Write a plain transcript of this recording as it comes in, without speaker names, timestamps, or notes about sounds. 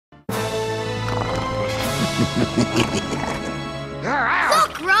Look,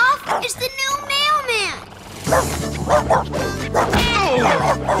 Ruff! It's the new mailman!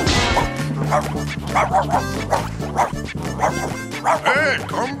 Hey,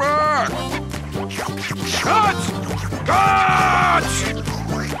 come back! Guts! Guts!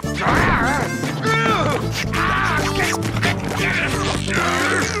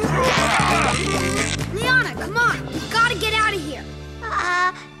 Liana, come on! We've got to get out of here!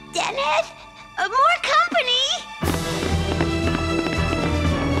 Dennis? More company?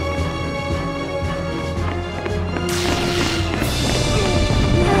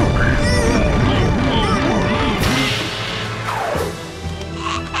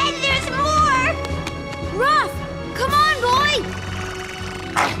 And there's more! Ruff! Come on, boy!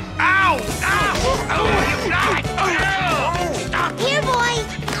 Ow! Ow! Oh, you died! Stop! Here, boy!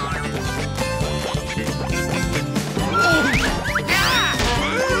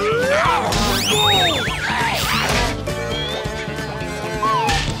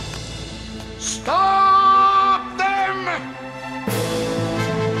 Stop them!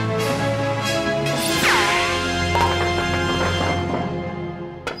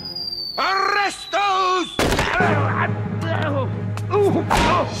 Arrest those!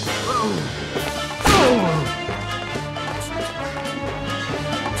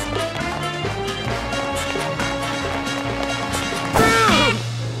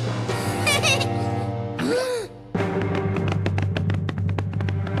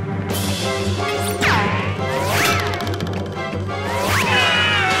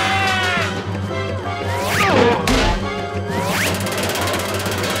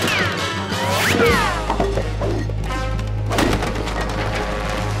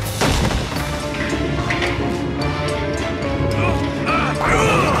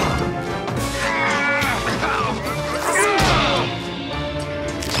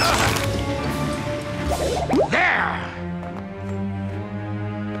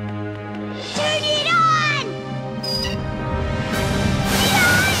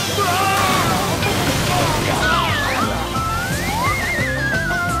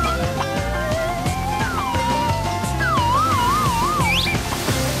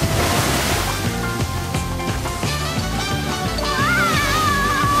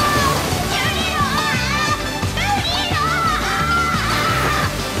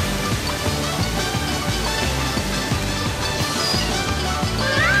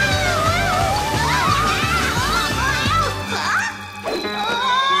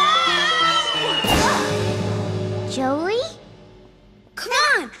 Joey? Come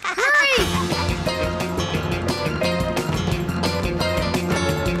on! Hurry!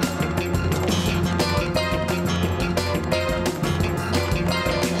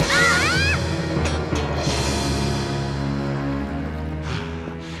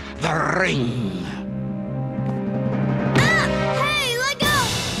 The ring. Hey, let go!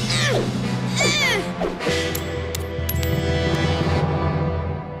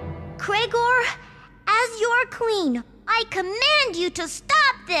 Gregor, as your queen, I command you to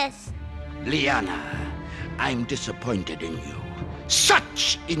stop this! Liana, I'm disappointed in you.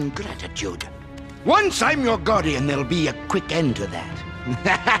 Such ingratitude. Once I'm your guardian, there'll be a quick end to that.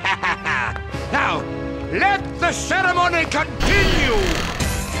 Now, let the ceremony continue!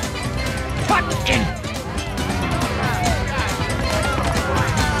 What in...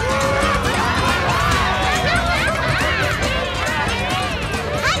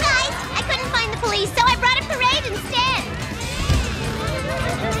 Hi, guys! I couldn't find the police, so I brought a parade instead!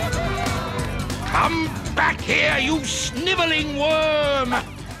 Come back here, you sniveling worm!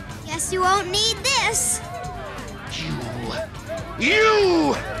 Guess you won't need this.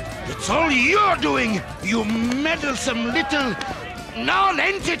 You! It's all you're doing, you meddlesome little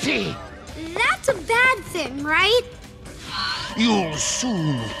non-entity! That's a bad thing, right? You'll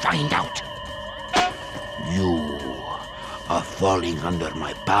soon find out. You are falling under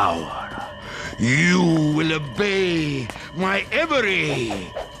my power. You will obey my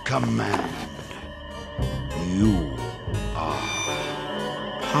every command. You are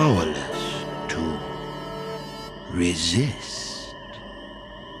powerless to resist.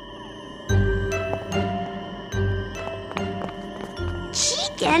 Gee,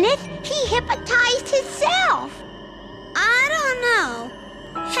 Dennis, he hypnotized himself! I don't know.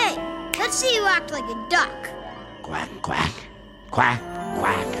 Hey, let's see you act like a duck. Quack, quack, quack,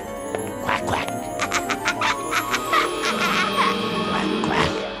 quack, quack, quack. Quack,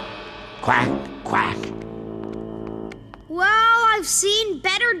 quack, quack, quack. Well, I've seen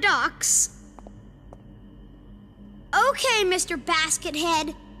better ducks. Okay, Mr.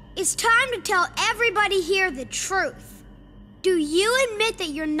 Baskethead. It's time to tell everybody here the truth. Do you admit that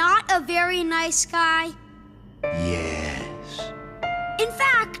you're not a very nice guy? Yes. In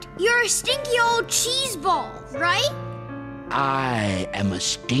fact, you're a stinky old cheese ball, right? I am a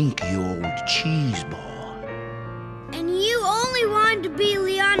stinky old cheese ball. And you only wanted to be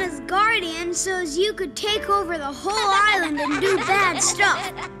Liana's guardian so as you could take over the whole island and do bad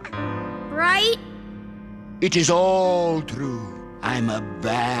stuff. Right? It is all true. I'm a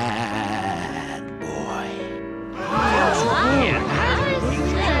bad boy.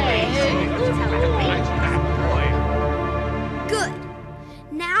 Good.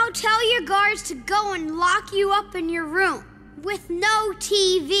 Now tell your guards to go and lock you up in your room with no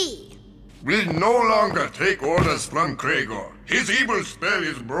TV. We no longer take orders from Gregor. His evil spell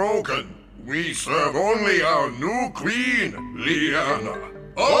is broken. We serve only our new queen, Liana.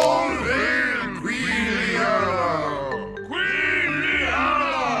 All hail Queen Liana! Queen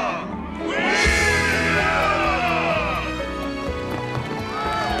Liana! Queen Liana!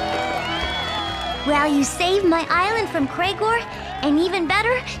 Well, you saved my island from Gregor, and even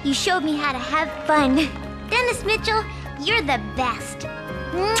better, you showed me how to have fun. Dennis Mitchell, you're the best.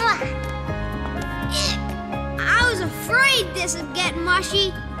 Mwah! I was afraid this would get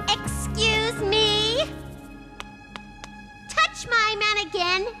mushy. Excuse me? Touch my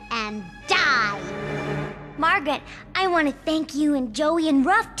mannequin and die. Margaret, I want to thank you and Joey and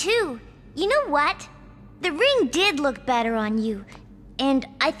Ruff, too. You know what? The ring did look better on you, and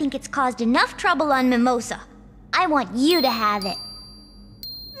I think it's caused enough trouble on Mimosa. I want you to have it.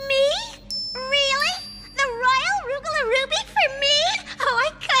 Me? Really? The Royal Rugula Ruby for me? Oh,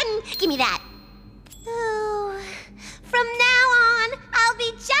 I couldn't. Give me that. Oh, from now on, I'll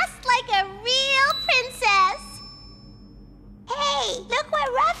be just like a real princess. Hey, look what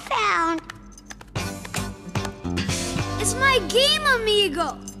Ruff found. It's my game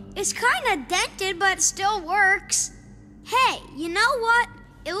amigo. It's kind of dented, but it still works. Hey, you know what?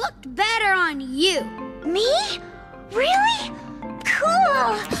 It looked better on you. Me? Really?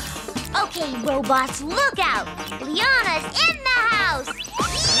 Cool. Okay, robots, look out. Liana's in the house.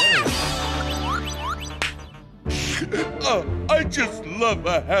 Yeah! I just love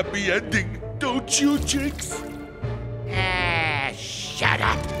a happy ending, don't you, chicks? Shut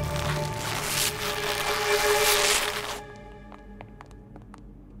up.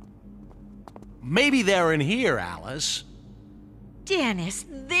 Maybe they're in here, Alice. Dennis,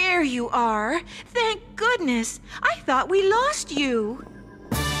 there you are. Thank goodness. I thought we lost you.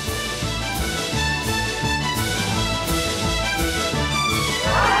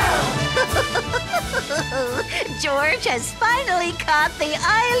 George has finally caught the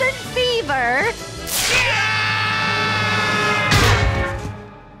island fever.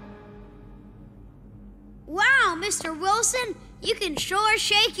 Wow, Mr. Wilson, you can sure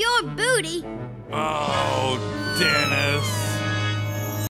shake your booty. Oh, Dennis.